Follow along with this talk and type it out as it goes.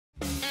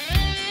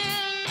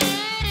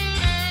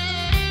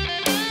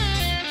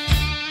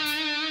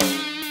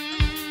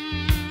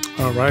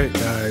Alright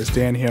guys,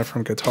 Dan here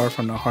from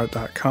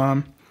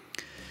guitarfromtheheart.com,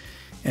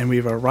 and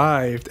we've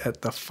arrived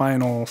at the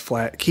final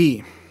flat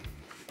key.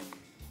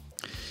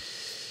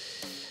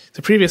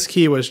 The previous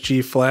key was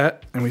G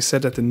flat, and we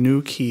said that the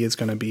new key is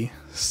going to be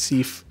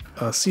C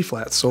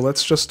flat. So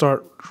let's just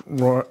start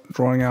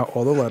drawing out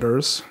all the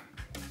letters.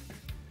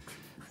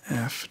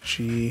 F,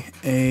 G,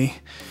 A,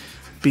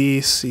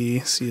 B, C.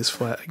 C is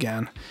flat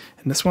again.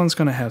 And this one's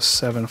going to have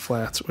 7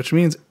 flats, which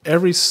means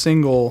every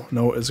single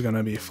note is going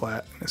to be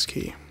flat in this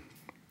key.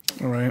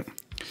 All right.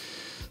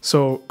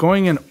 So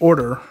going in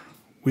order,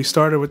 we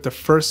started with the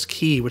first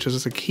key, which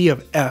is the key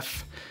of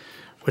F,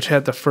 which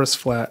had the first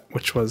flat,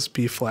 which was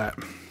B flat.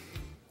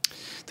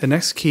 The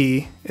next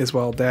key is,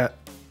 well, that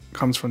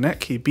comes from that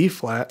key, B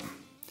flat.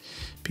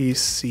 B,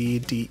 C,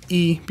 D,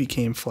 E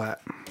became flat,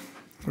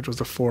 which was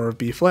the 4 of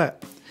B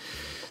flat.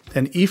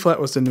 Then E flat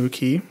was the new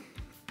key.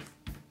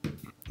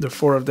 The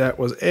 4 of that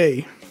was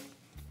A.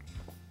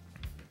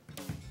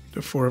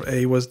 The 4 of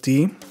A was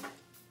D.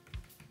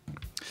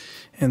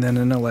 And then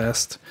in the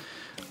last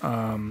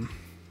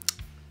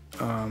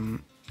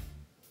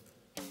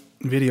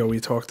video, we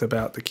talked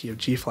about the key of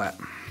G flat.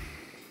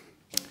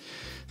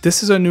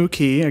 This is a new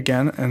key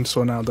again, and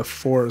so now the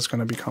 4 is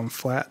going to become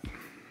flat.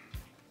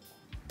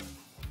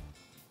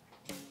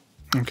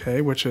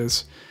 Okay, which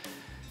is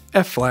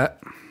F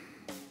flat.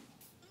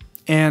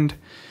 And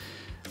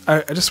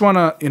I just want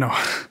to,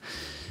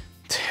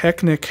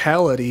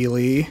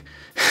 technicality,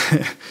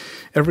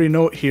 every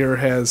note here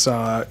has,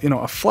 a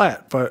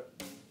flat, but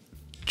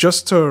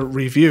just to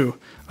review,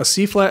 a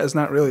C flat is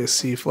not really a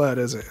C flat,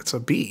 is it? It's a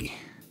B.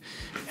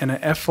 And an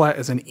F flat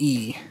is an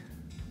E.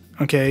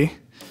 Okay?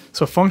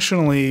 So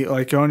functionally,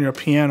 like you're on your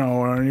piano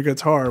or on your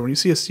guitar, when you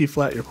see a C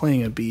flat, you're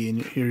playing a B,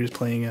 and here you're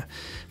playing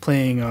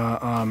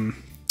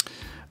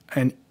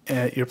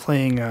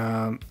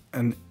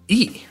an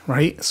E,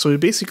 right? So you're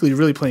basically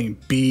really playing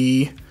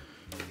B,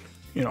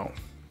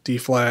 D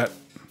flat,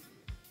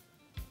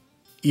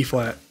 E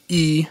flat,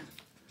 E,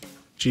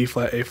 G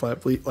flat, A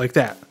flat, like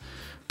that.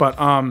 But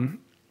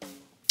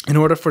in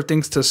order for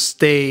things to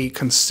stay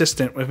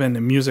consistent within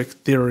the music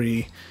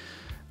theory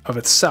of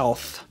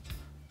itself,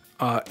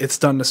 it's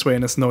done this way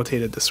and it's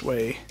notated this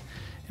way.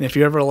 And if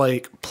you ever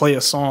play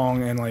a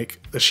song and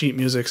the sheet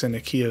music's in the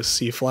key of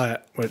C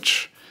flat,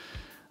 which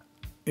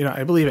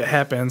I believe it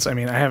happens. I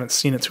mean, I haven't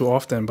seen it too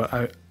often,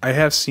 but I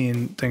have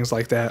seen things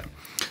like that.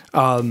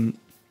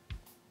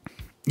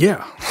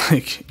 Yeah,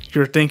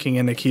 you're thinking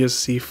in the key of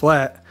C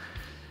flat.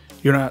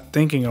 You're not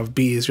thinking of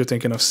B's, you're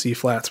thinking of C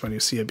flats when you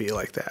see a B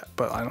like that.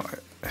 But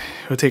it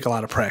would take a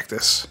lot of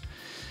practice.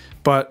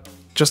 But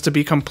just to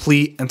be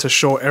complete and to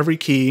show every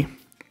key,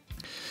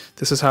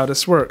 this is how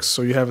this works.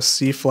 So you have a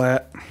C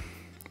flat,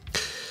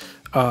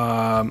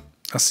 a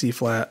C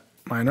flat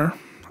minor.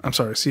 I'm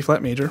sorry, C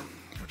flat major,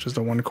 which is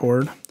the 1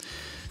 chord.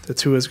 The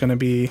 2 is going to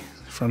be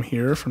from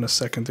here, from the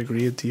 2nd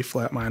degree, a D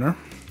flat minor.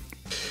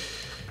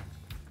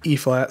 E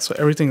flat, so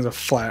everything's a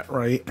flat,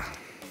 right?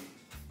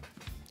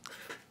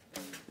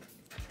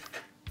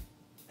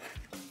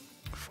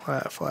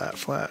 Flat, flat,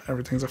 flat,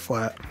 everything's a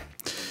flat.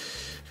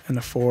 And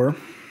the 4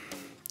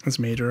 is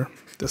major.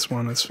 This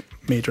one is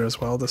major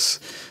as well. The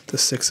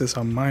 6 is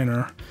a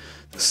minor.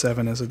 The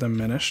 7 is a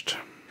diminished.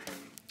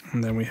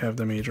 And then we have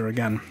the major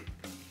again.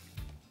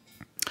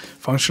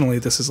 Functionally,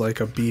 this is like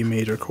a B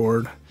major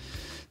chord.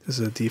 This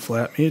is a D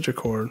flat major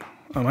chord,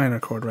 a minor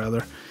chord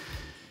rather.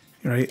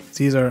 Right?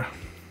 This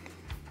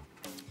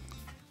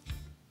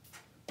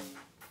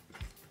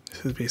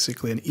is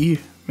basically an E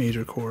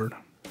major chord.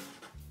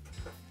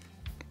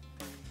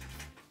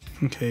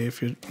 Okay,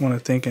 if you want to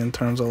think in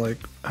terms of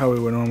how we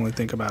would normally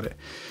think about it.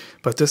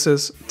 But this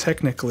is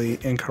technically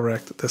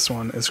incorrect. This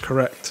one is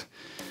correct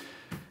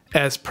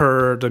as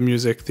per the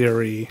music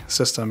theory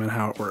system and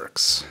how it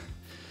works.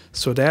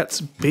 So that's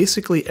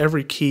basically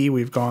every key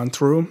we've gone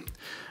through.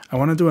 I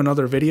want to do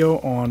another video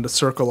on the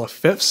circle of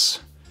fifths,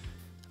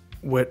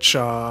 which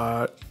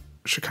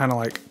should kind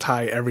of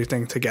tie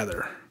everything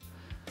together.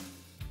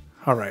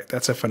 All right,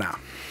 that's it for now.